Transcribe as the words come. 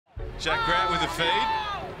Jack Grant with the feed.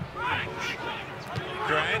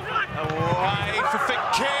 Grant away for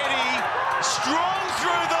Fekete. Strong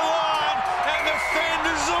through the line, and the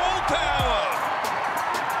defenders all power.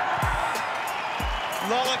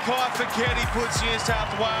 Lolakai Fekete puts New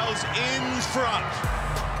South Wales in front.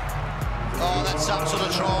 Oh, that's some sort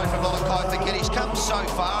of try from Lolakai Fekete. He's come so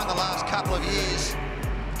far in the last couple of years.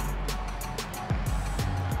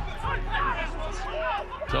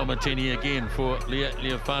 Tomatini again for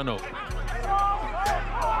Leofano.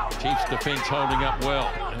 Chiefs defence holding up well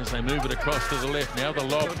as they move it across to the left. Now the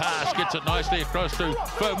lob pass gets it nicely across to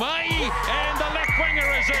Fomai, and the left winger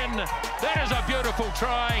is in. That is a beautiful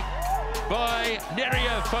try by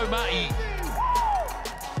Neria Fomai.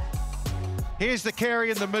 Here's the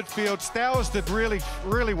carry in the midfield. Stowers did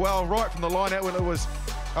really well right from the line out when it was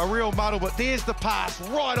a real muddle, but there's the pass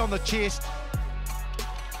right on the chest.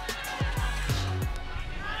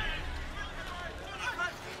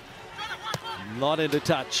 Not into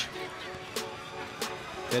touch.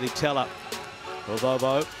 Eddie Teller.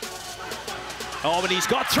 Robobo. Oh, but he's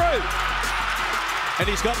got through. And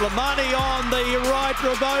he's got Lamani on the right.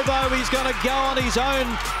 Robobo, he's going to go on his own.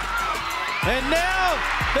 And now,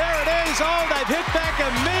 there it is. Oh, they've hit back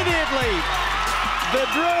immediately.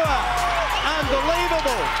 Vidrua,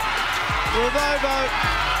 unbelievable. Robobo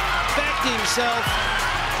backed himself.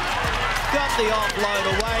 Got the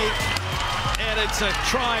offload away. And it's a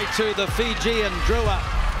try to the Fijian Drua.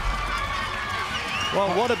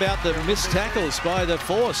 Well, what about the missed tackles by the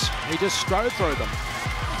Force? He just strode through them.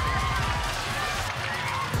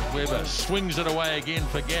 Weber swings it away again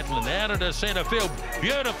for Gatlin. Out into centre field.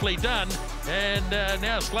 Beautifully done. And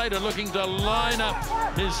now Slater looking to line up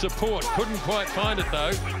his support. Couldn't quite find it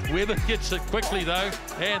though. Weber gets it quickly though.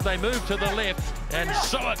 And they move to the left. And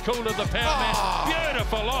Soa cool to the power man.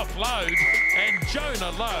 Beautiful offload. And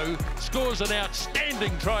Jonah Lowe scores an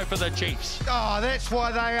outstanding try for the Chiefs. Oh, that's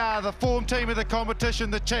why they are the form team of the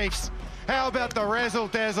competition, the Chiefs. How about the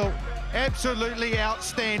razzle-dazzle? Absolutely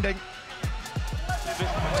outstanding.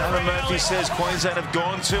 Dana Murphy says Queensland have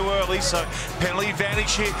gone too early, so penalty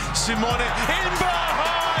advantage here. Simone in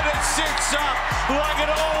behind, it sits up like it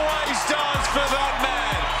always does for that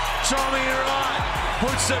man. Tommy Wright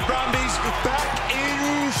puts the Brumbies back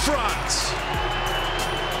in front.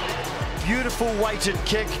 Beautiful weighted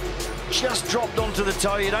kick, just dropped onto the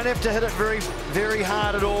toe. You don't have to hit it very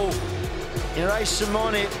hard at all. Ray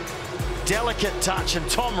Simone, delicate touch, and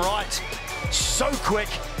Tom Wright, so quick.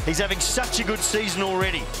 He's having such a good season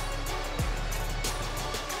already.